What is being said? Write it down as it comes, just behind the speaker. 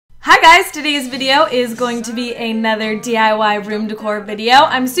Hi guys, today's video is going to be another DIY room decor video.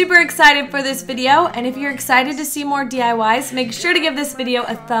 I'm super excited for this video, and if you're excited to see more DIYs, make sure to give this video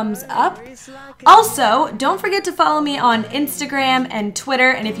a thumbs up. Also, don't forget to follow me on Instagram and Twitter,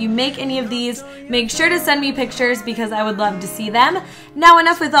 and if you make any of these, make sure to send me pictures because I would love to see them. Now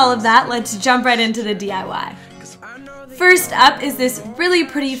enough with all of that, let's jump right into the DIY. First up is this really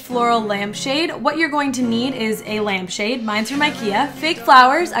pretty floral lampshade. What you're going to need is a lampshade, mine's from IKEA, fake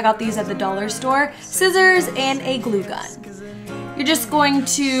flowers, I got these at the dollar store, scissors, and a glue gun. You're just going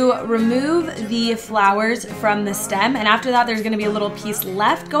to remove the flowers from the stem, and after that there's going to be a little piece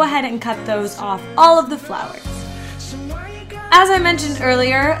left. Go ahead and cut those off all of the flowers. As I mentioned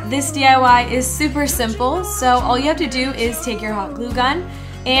earlier, this DIY is super simple, so all you have to do is take your hot glue gun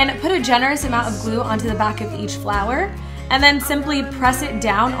and put a generous amount of glue onto the back of each flower, and then simply press it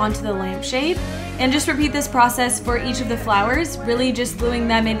down onto the lampshade, and just repeat this process for each of the flowers, really just gluing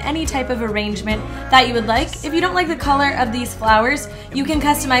them in any type of arrangement that you would like. If you don't like the color of these flowers, you can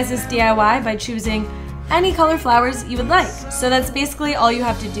customize this DIY by choosing any color flowers you would like. So that's basically all you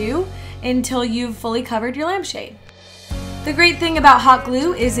have to do until you've fully covered your lampshade. The great thing about hot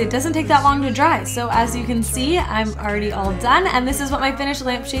glue is it doesn't take that long to dry, so as you can see, I'm already all done, and this is what my finished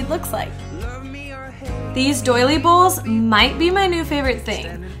lampshade looks like. These doily bowls might be my new favorite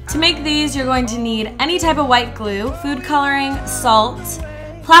thing. To make these, you're going to need any type of white glue, food coloring, salt,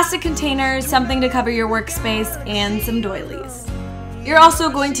 plastic containers, something to cover your workspace, and some doilies. You're also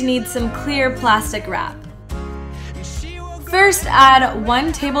going to need some clear plastic wrap. First, add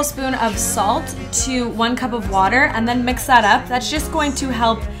 1 tablespoon of salt to 1 cup of water and then mix that up. That's just going to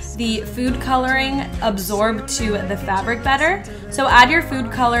help the food coloring absorb to the fabric better. So add your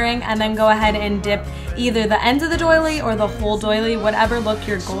food coloring and then go ahead and dip either the ends of the doily or the whole doily, whatever look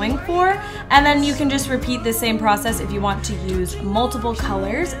you're going for. And then you can just repeat the same process if you want to use multiple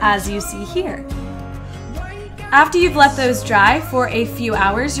colors, as you see here. After you've let those dry for a few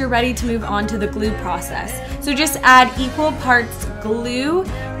hours, you're ready to move on to the glue process. So just add equal parts glue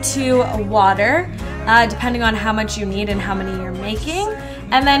to water, depending on how much you need and how many you're making.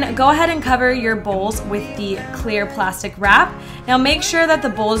 And then go ahead and cover your bowls with the clear plastic wrap. Now make sure that the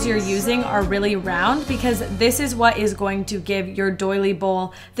bowls you're using are really round, because this is what is going to give your doily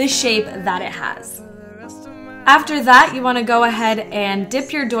bowl the shape that it has. After that, you want to go ahead and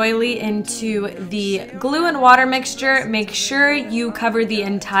dip your doily into the glue and water mixture. Make sure you cover the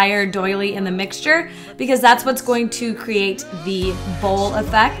entire doily in the mixture, because that's what's going to create the bowl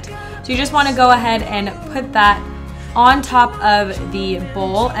effect. So you just want to go ahead and put that on top of the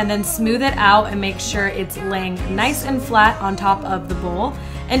bowl and then smooth it out and make sure it's laying nice and flat on top of the bowl.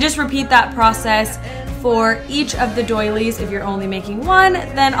 And just repeat that process for each of the doilies. If you're only making one,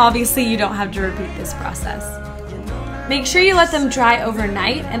 then obviously you don't have to repeat this process. Make sure you let them dry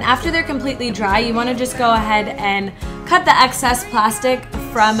overnight, and after they're completely dry, you want to just go ahead and cut the excess plastic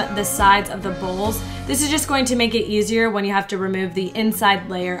from the sides of the bowls. This is just going to make it easier when you have to remove the inside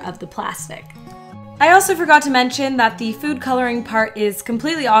layer of the plastic. I also forgot to mention that the food coloring part is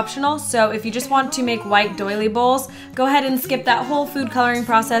completely optional, so if you just want to make white doily bowls, go ahead and skip that whole food coloring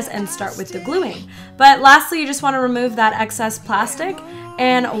process and start with the gluing. But lastly, you just want to remove that excess plastic,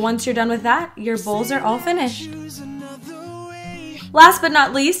 and once you're done with that, your bowls are all finished. Last but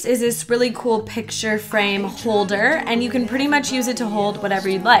not least is this really cool picture frame holder, and you can pretty much use it to hold whatever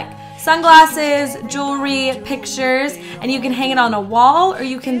you'd like. Sunglasses, jewelry, pictures, and you can hang it on a wall or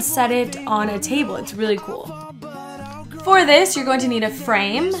you can set it on a table. It's really cool. For this, you're going to need a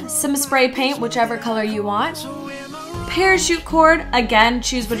frame, some spray paint, whichever color you want, parachute cord, again,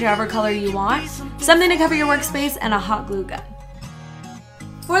 choose whichever color you want, something to cover your workspace, and a hot glue gun.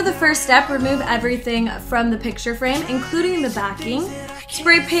 For the first step, remove everything from the picture frame, including the backing.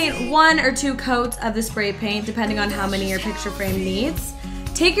 Spray paint 1 or 2 coats of the spray paint, depending on how many your picture frame needs.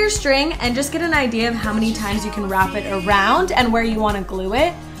 Take your string and just get an idea of how many times you can wrap it around and where you want to glue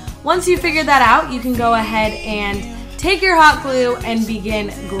it. Once you figure that out, you can go ahead and take your hot glue and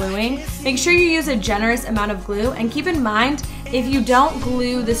begin gluing. Make sure you use a generous amount of glue, and keep in mind, if you don't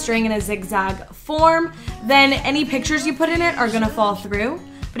glue the string in a zigzag form, then any pictures you put in it are going to fall through.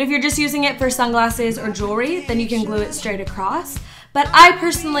 But if you're just using it for sunglasses or jewelry, then you can glue it straight across. But I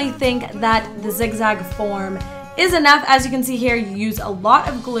personally think that the zigzag form is enough. As you can see here, you use a lot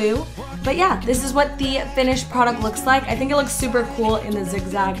of glue. But yeah, this is what the finished product looks like. I think it looks super cool in the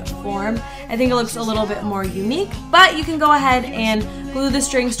zigzag form. I think it looks a little bit more unique, but you can go ahead and glue the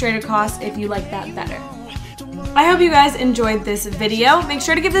string straight across if you like that better. I hope you guys enjoyed this video. Make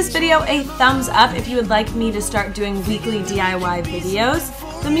sure to give this video a thumbs up if you would like me to start doing weekly DIY videos.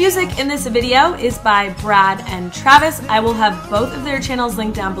 The music in this video is by Brad and Travis. I will have both of their channels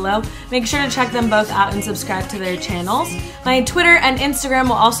linked down below. Make sure to check them both out and subscribe to their channels. My Twitter and Instagram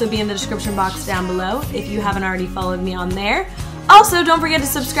will also be in the description box down below if you haven't already followed me on there. Also, don't forget to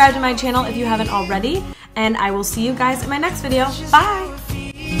subscribe to my channel if you haven't already, and I will see you guys in my next video. Bye!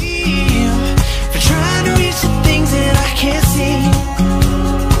 For trying to reach the things that I can't see.